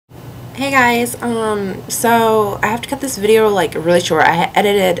Hey guys, so I have to cut this video like really short. I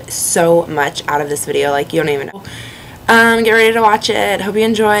edited so much out of this video, like you don't even know. Get ready to watch it. Hope you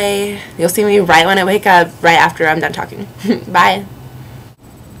enjoy. You'll see me right when I wake up, right after I'm done talking. Bye.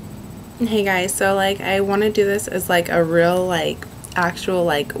 Hey guys, so like I want to do this as like a real like actual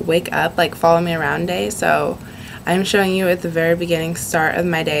like wake up, like follow me around day. So I'm showing you at the very beginning start of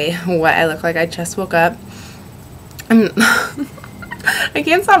my day what I look like. I just woke up. I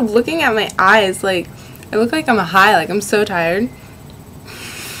can't stop looking at my eyes. Like, I look like I'm high. Like, I'm so tired.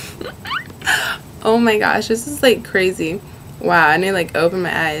 Oh my gosh, this is like crazy. Wow, I need to like open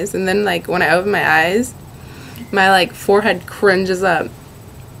my eyes. And then like when I open my eyes, my like forehead cringes up.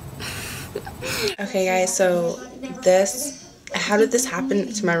 Okay guys, so how did this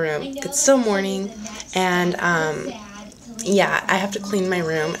happen to my room? It's still morning and yeah, I have to clean my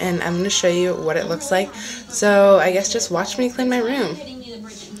room and I'm going to show you what it looks like. So I guess just watch me clean my room.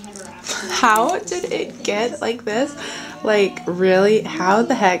 How did it get like this? Like really, how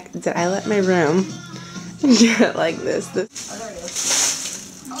the heck did I let my room get like this?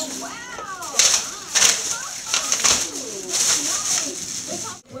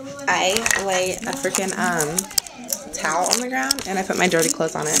 I lay a freaking towel on the ground and I put my dirty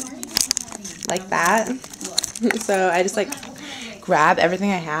clothes on it. Like that. So I just like grab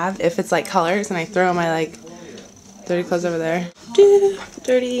everything I have, if it's like colors, and I throw my like dirty clothes over there.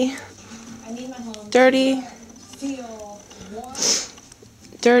 Dirty. Dirty.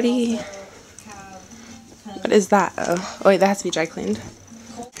 Dirty. What is that? Oh wait, that has to be dry cleaned.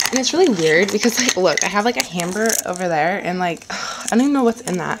 And it's really weird because like look, I have like a hamper over there and like I don't even know what's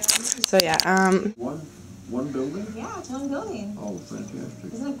in that. So yeah, One building? Yeah, it's one building. Oh,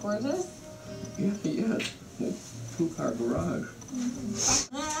 fantastic. Isn't it gorgeous? Yes. Well, two-car garage.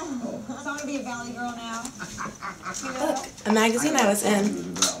 So I'm going to be a valley girl now. look, a magazine I was in.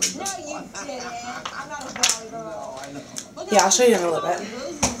 No, you didn't. I'm not a valley girl. Yeah, I'll show you in a little bit.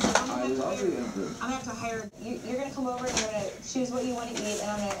 I love the interest. I'm going to have to hire, you're going to come over and you're going to choose what you want to eat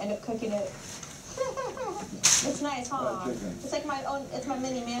and I'm going to end up cooking it. It's nice, huh? It's like my own, it's my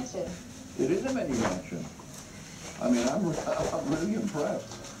mini mansion. It is a mini mansion. I mean, I'm really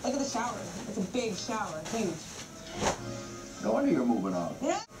impressed. Look at the shower. It's a big shower. Huge. No wonder you're moving out.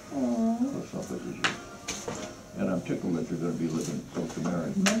 Yeah. What's up, this is you. And I'm tickled that you're going to be living close to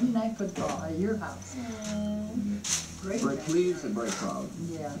Mary. Maybe I could draw your house. Great. Very pleased and very proud.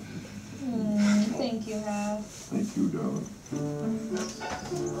 Yeah. Thank you, Hal. Thank you, darling.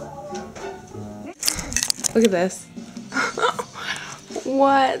 Look at this.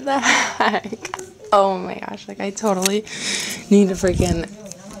 What the heck? Oh my gosh, like I totally need to freaking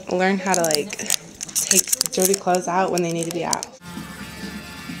learn how to like take dirty clothes out when they need to be out.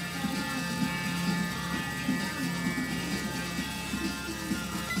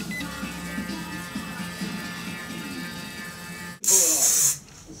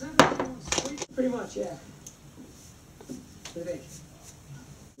 Pretty much, yeah. What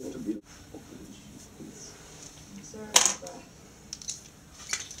do you think?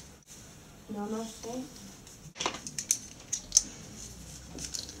 No, no, stay.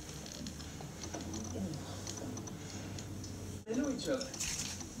 They know each other.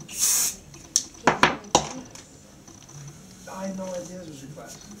 I had no idea this was your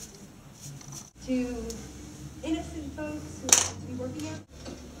class. To innocent folks who have to be working out.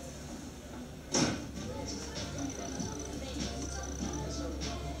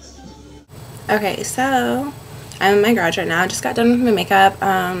 Okay, so I'm in my garage right now. I just got done with my makeup.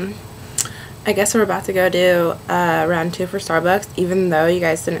 I guess we're about to go do round 2 for Starbucks, even though you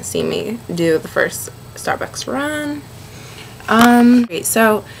guys didn't see me do the first Starbucks run. Okay,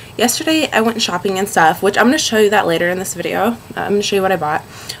 so yesterday I went shopping and stuff, which I'm going to show you that later in this video. I'm going to show you what I bought.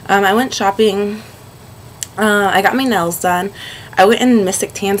 I went shopping. I got my nails done. I went in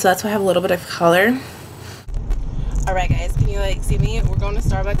Mystic Tan, so that's why I have a little bit of color. Alright guys, can you like see me? We're going to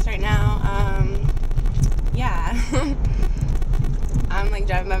Starbucks right now. Yeah. I'm like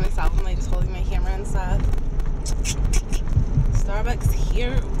driving by myself. I'm like just holding my camera and stuff. Starbucks,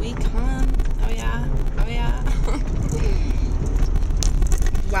 here we come. Oh yeah. Oh yeah.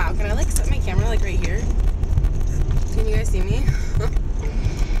 Wow, can I like set my camera like right here? Can you guys see me?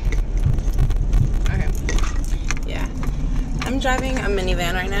 Okay. Yeah. I'm driving a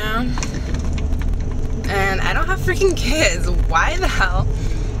minivan right now. And I don't have freaking kids. Why the hell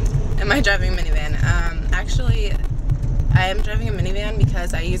am I driving a minivan? Actually, I am driving a minivan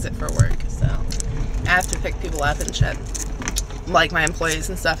because I use it for work. So I have to pick people up and shit. Like my employees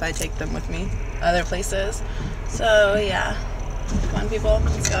and stuff, I take them with me other places. So yeah. Come on, people,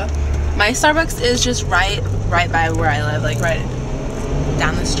 let's go. My Starbucks is just right by where I live, like right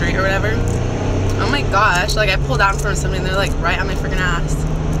down the street or whatever. Oh my gosh, like I pulled down from somebody and they're like right on my freaking ass.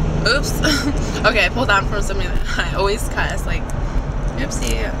 Oops. Okay, I pulled down from somebody that I always cuss, like,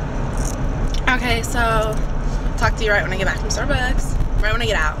 oopsie. Okay, so talk to you right when I get back from Starbucks, right when I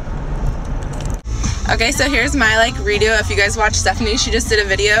get out. Okay, so here's my like redo. If you guys watch Stephanie, she just did a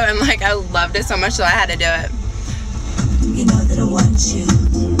video and like I loved it so much so I had to do it. You know that I want you,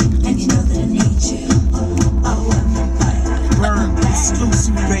 and you know that I need you. Oh, I'm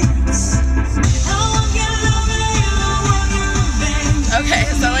exclusive rates. Okay,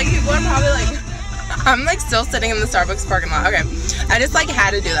 so like people are probably like, I'm like still sitting in the Starbucks parking lot. Okay, I just like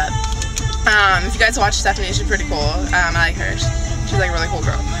had to do that. If you guys watch Stephanie, she's pretty cool. I like her. She's like a really cool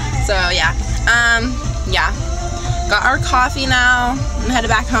girl. So yeah, yeah. Got our coffee now. I'm headed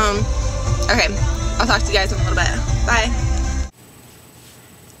back home. Okay, I'll talk to you guys in a little bit. Bye.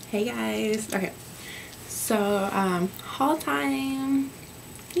 Hey guys. Okay, so haul time.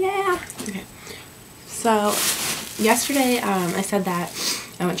 Yeah. Okay. So yesterday I said that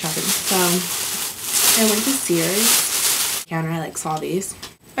I went shopping. So I went to Sears counter. I like saw these.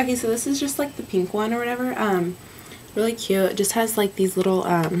 Okay, so this is just like the pink one or whatever. Really cute. It just has like these little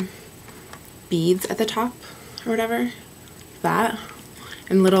beads at the top or whatever. That.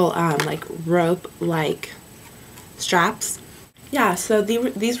 And little like rope like straps. Yeah, so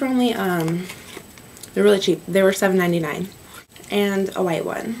these were only they're really cheap. They were $7.99. And a white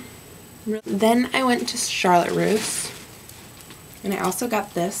one. Then I went to Charlotte Russe. And I also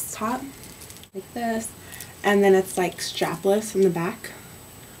got this top. Like this. And then it's like strapless in the back.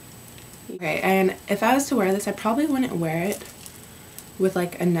 Okay, and if I was to wear this, I probably wouldn't wear it with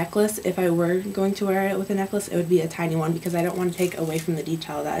like a necklace. If I were going to wear it with a necklace, it would be a tiny one because I don't want to take away from the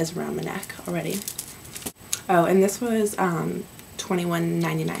detail that is around my neck already. Oh, and this was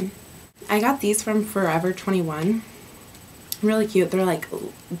 $21.99. I got these from Forever 21. Really cute. They're like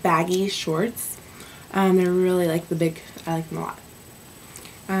baggy shorts. They're really like the big, I like them a lot.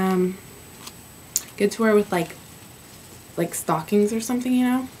 Good to wear with like stockings or something, you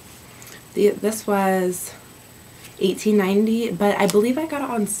know. This was $18.90, but I believe I got it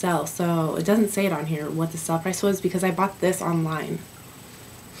on sale, so it doesn't say it on here what the sale price was because I bought this online.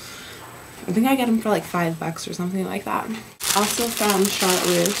 I think I got them for like $5 or something like that. Also from Charlotte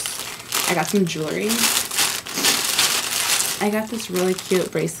Russe, I got some jewelry. I got this really cute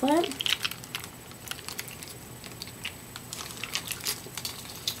bracelet.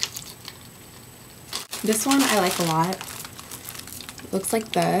 This one I like a lot. It looks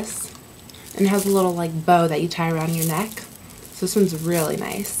like this. And it has a little like bow that you tie around your neck. So this one's really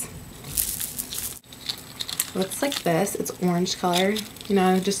nice. It looks like this. It's orange color. You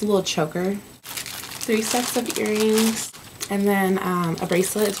know, just a little choker. 3 sets of earrings. And then a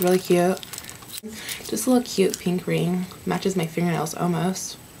bracelet. It's really cute. Just a little cute pink ring. Matches my fingernails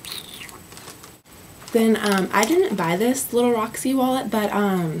almost. Then I didn't buy this little Roxy wallet, but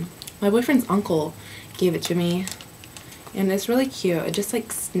my boyfriend's uncle gave it to me. And it's really cute. It just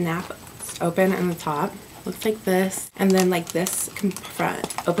like snaps open on the top. Looks like this. And then like this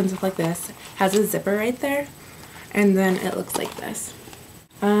front opens up like this. Has a zipper right there. And then it looks like this.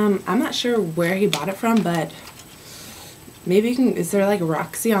 I'm not sure where he bought it from, but maybe you can, is there like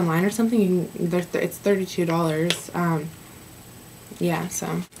Roxy online or something? It's $32. Yeah,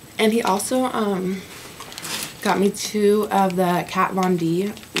 so. And he also got me 2 of the Kat Von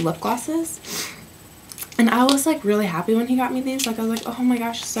D lip glosses. And I was like really happy when he got me these. Like I was like, oh my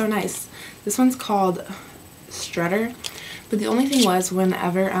gosh, so nice. This one's called Strutter. But the only thing was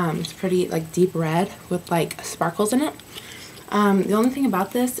whenever it's pretty like deep red with like sparkles in it. The only thing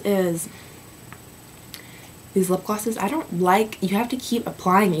about this is these lip glosses, I don't like, you have to keep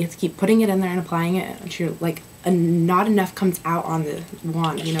applying it. You have to keep putting it in there and applying it until like not enough comes out on the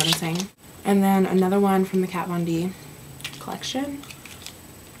wand, you know what I'm saying? And then another one from the Kat Von D collection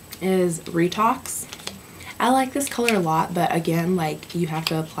is Retox. I like this color a lot, but again, like you have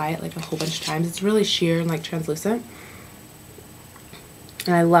to apply it like a whole bunch of times. It's really sheer and like translucent.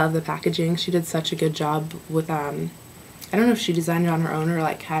 And I love the packaging. She did such a good job with I don't know if she designed it on her own or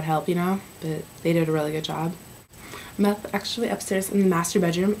like had help, you know, but they did a really good job. I'm actually upstairs in the master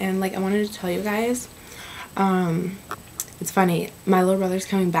bedroom, and like I wanted to tell you guys, it's funny, my little brother's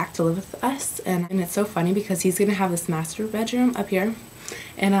coming back to live with us, and it's so funny because he's gonna have this master bedroom up here.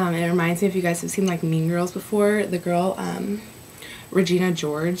 And it reminds me, if you guys have seen like Mean Girls before, the girl Regina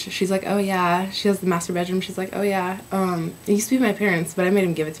George, she's like, oh yeah, she has the master bedroom. She's like, oh yeah, it used to be my parents, but I made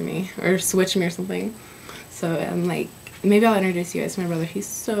him give it to me or switch me or something. So I'm like, maybe I'll introduce you guys to my brother. He's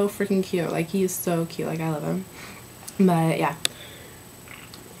so freaking cute. Like he is so cute. Like I love him. But yeah,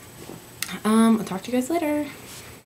 I'll talk to you guys later.